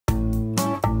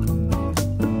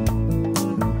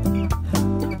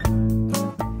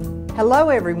Hello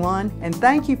everyone, and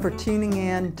thank you for tuning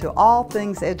in to All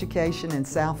Things Education in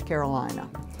South Carolina.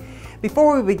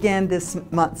 Before we begin this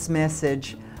month's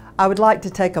message, I would like to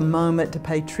take a moment to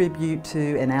pay tribute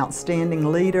to an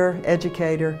outstanding leader,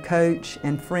 educator, coach,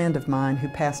 and friend of mine who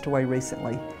passed away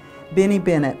recently. Benny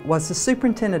Bennett was the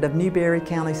superintendent of Newberry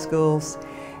County Schools,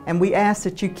 and we ask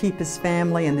that you keep his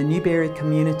family and the Newberry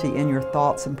community in your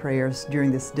thoughts and prayers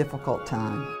during this difficult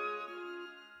time.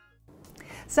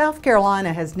 South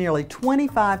Carolina has nearly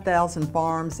 25,000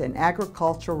 farms, and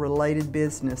agricultural-related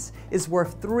business is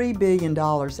worth $3 billion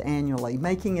annually,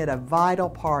 making it a vital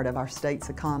part of our state's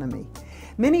economy.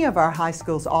 Many of our high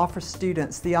schools offer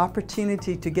students the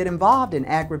opportunity to get involved in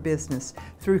agribusiness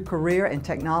through career and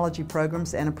technology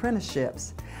programs and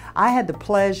apprenticeships. I had the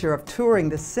pleasure of touring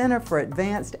the Center for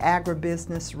Advanced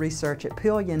Agribusiness Research at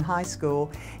Pillion High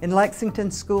School in Lexington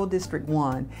School District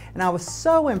 1, and I was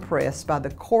so impressed by the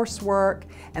coursework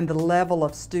and the level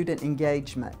of student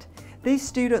engagement. These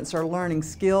students are learning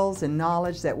skills and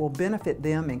knowledge that will benefit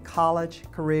them in college,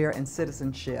 career, and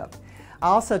citizenship. I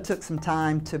also took some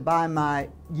time to buy my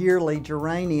yearly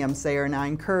geraniums there, and I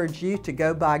encourage you to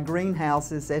go buy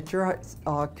greenhouses at your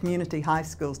community high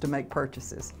schools to make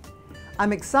purchases.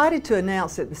 I'm excited to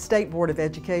announce that the State Board of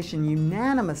Education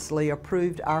unanimously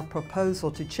approved our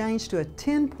proposal to change to a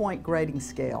 10-point grading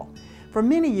scale. For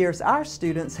many years, our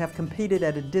students have competed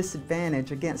at a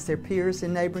disadvantage against their peers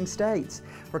in neighboring states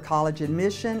for college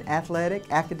admission,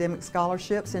 athletic, academic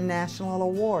scholarships, and national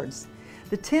awards.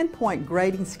 The 10-point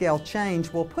grading scale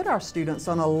change will put our students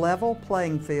on a level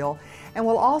playing field and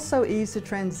will also ease the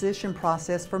transition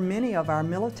process for many of our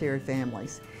military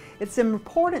families. It's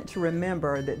important to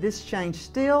remember that this change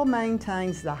still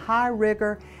maintains the high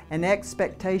rigor and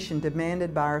expectation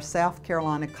demanded by our South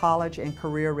Carolina college and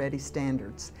career-ready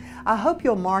standards. I hope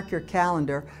you'll mark your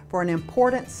calendar for an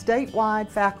important statewide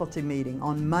faculty meeting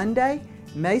on Monday,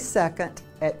 May 2nd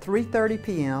at 3:30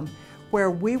 p.m. where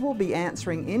we will be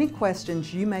answering any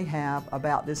questions you may have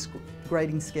about this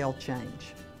grading scale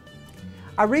change.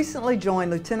 I recently joined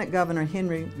Lieutenant Governor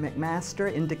Henry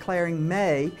McMaster in declaring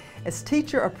May as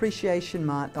Teacher Appreciation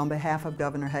Month on behalf of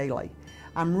Governor Haley.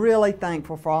 I'm really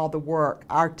thankful for all the work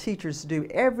our teachers do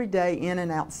every day in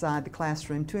and outside the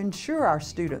classroom to ensure our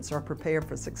students are prepared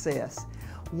for success.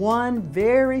 One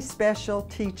very special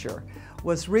teacher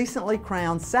was recently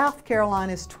crowned South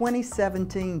Carolina's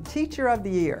 2017 Teacher of the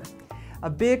Year. A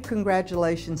big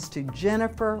congratulations to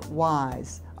Jennifer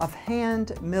Wise of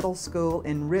Hand Middle School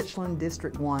in Richland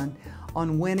District 1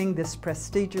 on winning this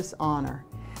prestigious honor.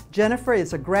 Jennifer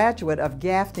is a graduate of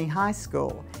Gaffney High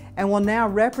School and will now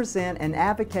represent and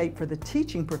advocate for the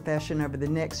teaching profession over the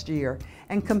next year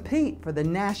and compete for the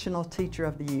National Teacher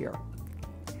of the Year.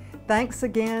 Thanks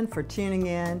again for tuning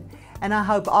in, and I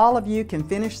hope all of you can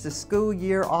finish the school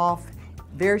year off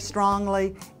very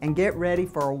strongly and get ready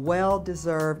for a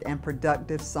well-deserved and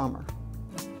productive summer.